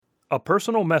A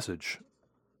personal message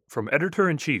from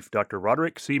Editor-in-Chief Dr.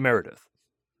 Roderick C. Meredith.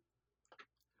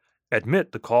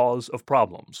 Admit the cause of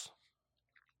problems.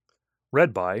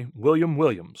 Read by William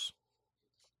Williams.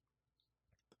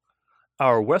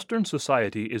 Our Western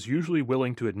society is usually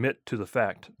willing to admit to the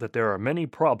fact that there are many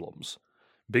problems: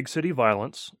 big city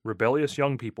violence, rebellious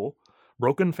young people,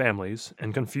 broken families,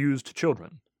 and confused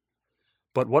children.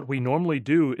 But what we normally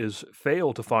do is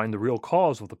fail to find the real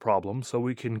cause of the problem so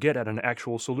we can get at an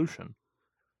actual solution.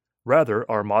 Rather,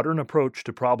 our modern approach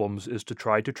to problems is to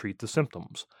try to treat the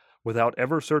symptoms, without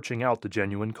ever searching out the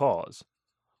genuine cause.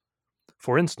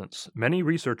 For instance, many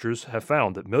researchers have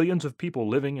found that millions of people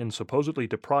living in supposedly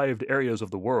deprived areas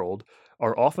of the world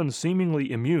are often seemingly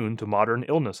immune to modern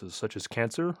illnesses such as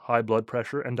cancer, high blood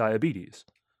pressure, and diabetes.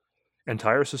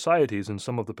 Entire societies in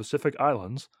some of the Pacific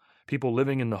Islands, people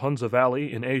living in the Hunza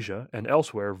Valley in Asia and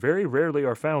elsewhere, very rarely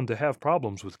are found to have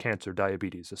problems with cancer,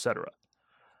 diabetes, etc.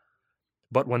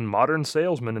 But when modern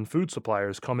salesmen and food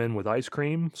suppliers come in with ice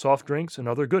cream, soft drinks, and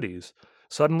other goodies,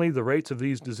 suddenly the rates of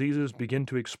these diseases begin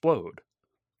to explode.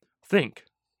 Think.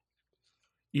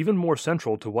 Even more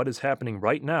central to what is happening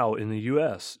right now in the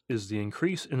U.S. is the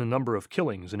increase in the number of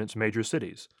killings in its major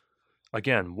cities.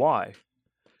 Again, why?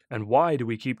 And why do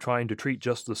we keep trying to treat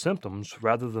just the symptoms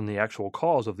rather than the actual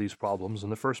cause of these problems in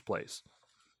the first place?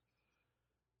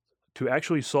 To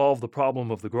actually solve the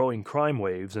problem of the growing crime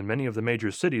waves in many of the major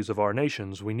cities of our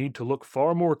nations, we need to look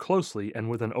far more closely and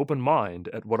with an open mind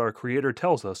at what our Creator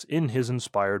tells us in His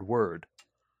inspired Word.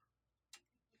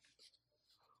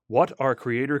 What our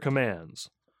Creator commands.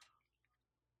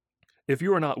 If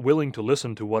you are not willing to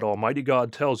listen to what Almighty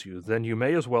God tells you, then you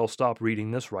may as well stop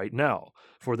reading this right now,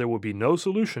 for there will be no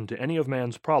solution to any of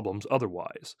man's problems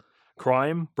otherwise.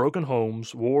 Crime, broken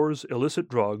homes, wars, illicit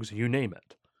drugs, you name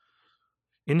it.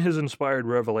 In His inspired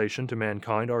revelation to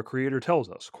mankind, our Creator tells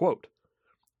us, quote,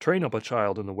 "Train up a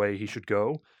child in the way he should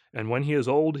go, and when he is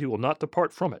old he will not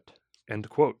depart from it." End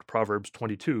quote. Proverbs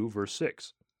 22, verse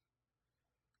 6.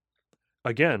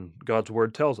 Again, God's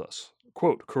Word tells us,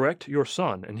 quote, "Correct your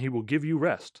son, and he will give you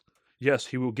rest. Yes,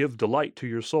 he will give delight to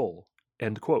your soul."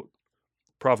 End quote.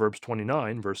 Proverbs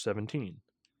 29, verse 17.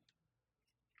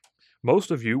 Most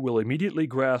of you will immediately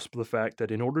grasp the fact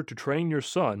that in order to train your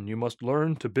son, you must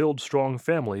learn to build strong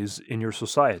families in your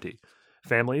society,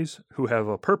 families who have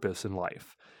a purpose in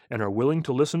life and are willing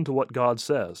to listen to what God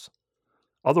says.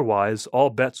 Otherwise, all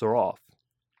bets are off.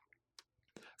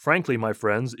 Frankly, my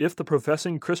friends, if the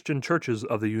professing Christian churches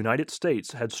of the United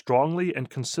States had strongly and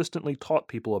consistently taught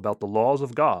people about the laws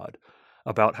of God,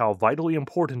 about how vitally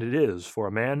important it is for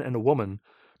a man and a woman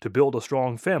to build a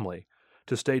strong family,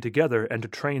 to stay together, and to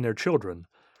train their children,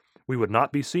 we would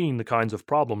not be seeing the kinds of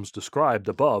problems described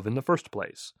above in the first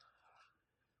place.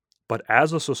 But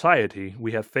as a society,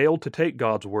 we have failed to take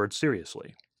God's Word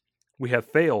seriously. We have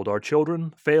failed our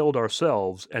children, failed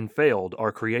ourselves, and failed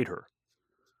our Creator.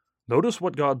 Notice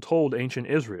what God told ancient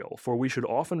Israel, for we should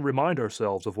often remind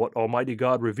ourselves of what Almighty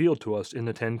God revealed to us in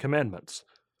the Ten Commandments.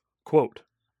 Quote,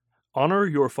 "Honor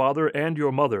your father and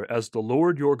your mother as the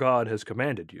Lord your God has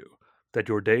commanded you, that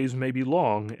your days may be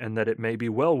long, and that it may be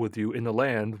well with you in the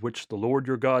land which the Lord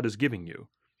your God is giving you.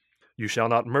 You shall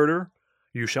not murder,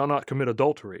 you shall not commit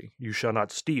adultery, you shall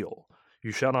not steal,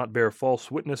 you shall not bear false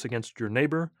witness against your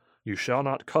neighbor, you shall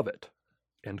not covet."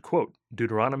 End quote.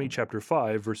 Deuteronomy chapter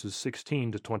 5, verses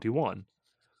 16 to 21.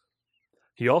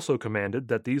 He also commanded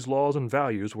that these laws and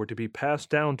values were to be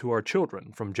passed down to our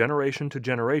children from generation to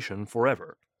generation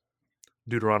forever.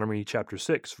 Deuteronomy chapter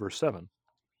 6, verse 7.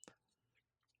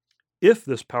 If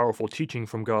this powerful teaching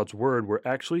from God's Word were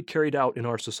actually carried out in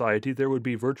our society, there would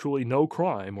be virtually no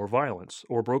crime or violence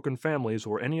or broken families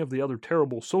or any of the other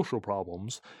terrible social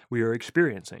problems we are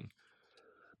experiencing.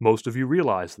 Most of you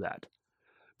realize that.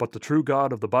 But the true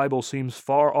God of the Bible seems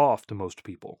far off to most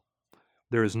people.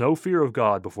 There is no fear of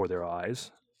God before their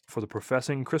eyes, for the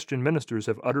professing Christian ministers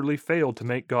have utterly failed to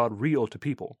make God real to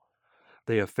people.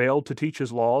 They have failed to teach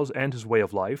His laws and His way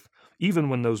of life, even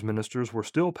when those ministers were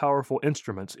still powerful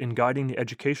instruments in guiding the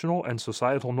educational and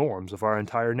societal norms of our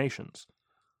entire nations.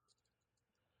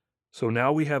 So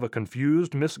now we have a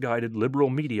confused, misguided liberal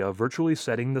media virtually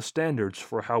setting the standards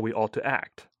for how we ought to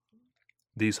act.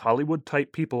 These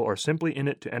Hollywood-type people are simply in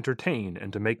it to entertain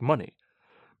and to make money.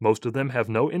 Most of them have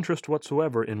no interest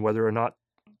whatsoever in whether or not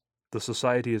the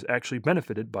society is actually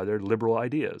benefited by their liberal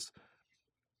ideas.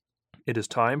 It is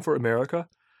time for America,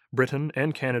 Britain,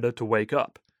 and Canada to wake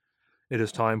up. It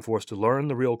is time for us to learn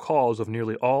the real cause of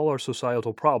nearly all our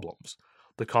societal problems,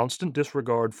 the constant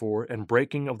disregard for and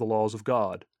breaking of the laws of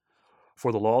God.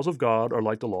 For the laws of God are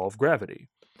like the law of gravity.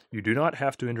 You do not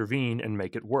have to intervene and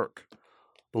make it work.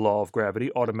 The law of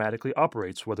gravity automatically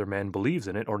operates whether man believes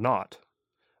in it or not.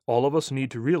 All of us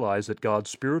need to realize that God's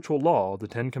spiritual law, the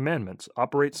Ten Commandments,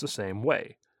 operates the same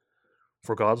way.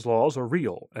 For God's laws are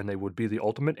real, and they would be the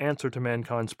ultimate answer to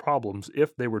mankind's problems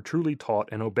if they were truly taught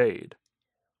and obeyed.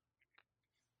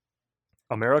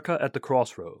 America at the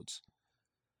Crossroads.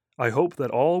 I hope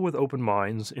that all with open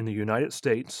minds in the United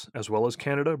States, as well as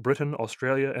Canada, Britain,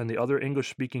 Australia, and the other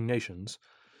English-speaking nations,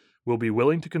 will be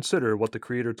willing to consider what the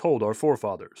Creator told our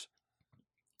forefathers.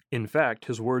 In fact,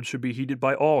 His words should be heeded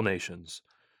by all nations.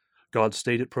 God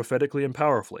stated prophetically and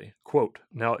powerfully, quote,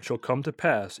 "Now it shall come to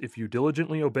pass, if you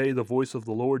diligently obey the voice of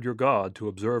the Lord your God, to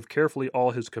observe carefully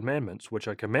all His commandments, which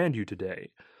I command you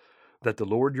today, that the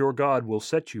Lord your God will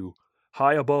set you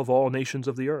high above all nations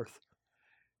of the earth.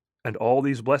 And all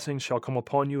these blessings shall come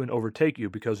upon you and overtake you,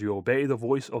 because you obey the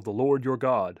voice of the Lord your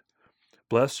God.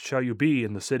 Blessed shall you be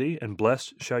in the city, and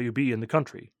blessed shall you be in the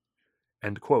country."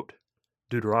 End quote.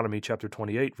 Deuteronomy chapter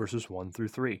 28, verses 1 through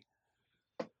 3.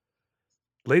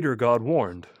 Later God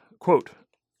warned, quote,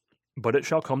 "But it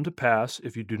shall come to pass,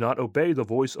 if you do not obey the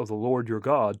voice of the Lord your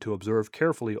God, to observe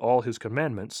carefully all His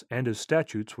commandments and His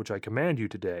statutes which I command you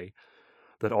today,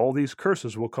 that all these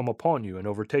curses will come upon you and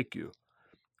overtake you.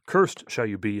 Cursed shall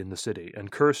you be in the city,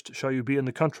 and cursed shall you be in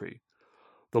the country.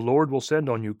 The Lord will send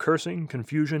on you cursing,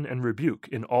 confusion, and rebuke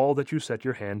in all that you set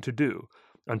your hand to do,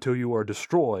 until you are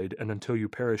destroyed and until you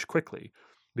perish quickly,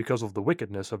 because of the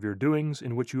wickedness of your doings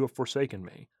in which you have forsaken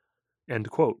me." End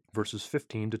quote, verses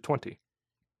 15 to 20.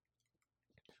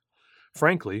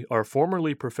 Frankly, our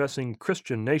formerly professing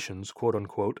Christian nations, quote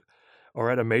unquote, are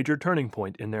at a major turning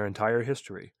point in their entire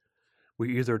history.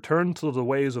 We either turn to the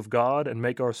ways of God and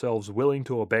make ourselves willing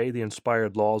to obey the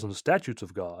inspired laws and statutes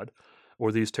of God,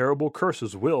 or these terrible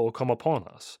curses will come upon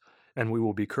us, and we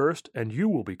will be cursed, and you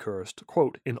will be cursed,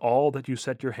 quote, "in all that you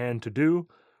set your hand to do,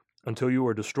 until you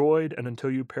are destroyed and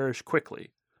until you perish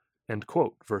quickly." End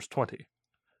quote, verse 20.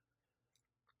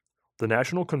 The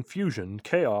national confusion,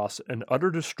 chaos, and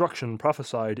utter destruction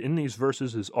prophesied in these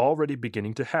verses is already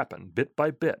beginning to happen, bit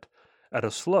by bit, at a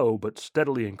slow but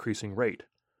steadily increasing rate.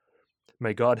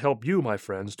 May God help you, my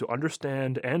friends, to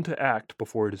understand and to act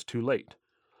before it is too late.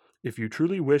 If you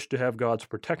truly wish to have God's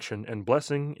protection and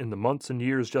blessing in the months and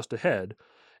years just ahead,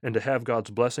 and to have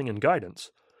God's blessing and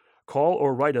guidance, call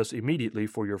or write us immediately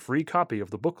for your free copy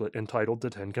of the booklet entitled The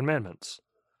 10 Commandments.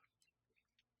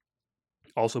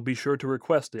 Also be sure to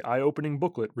request the eye-opening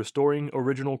booklet Restoring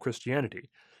Original Christianity,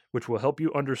 which will help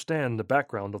you understand the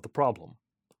background of the problem.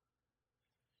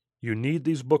 You need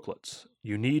these booklets.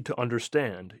 You need to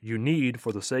understand. You need,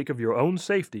 for the sake of your own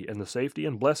safety and the safety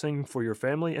and blessing for your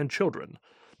family and children,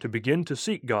 to begin to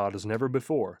seek God as never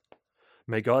before.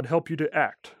 May God help you to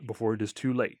act before it is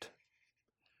too late.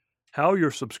 How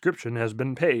your subscription has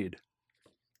been paid.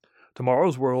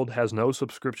 Tomorrow's World has no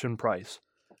subscription price.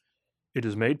 It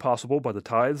is made possible by the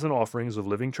tithes and offerings of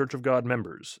Living Church of God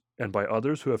members, and by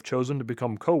others who have chosen to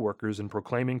become co-workers in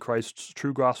proclaiming Christ's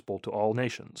true gospel to all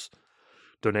nations.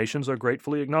 Donations are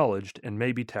gratefully acknowledged and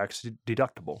may be tax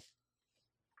deductible.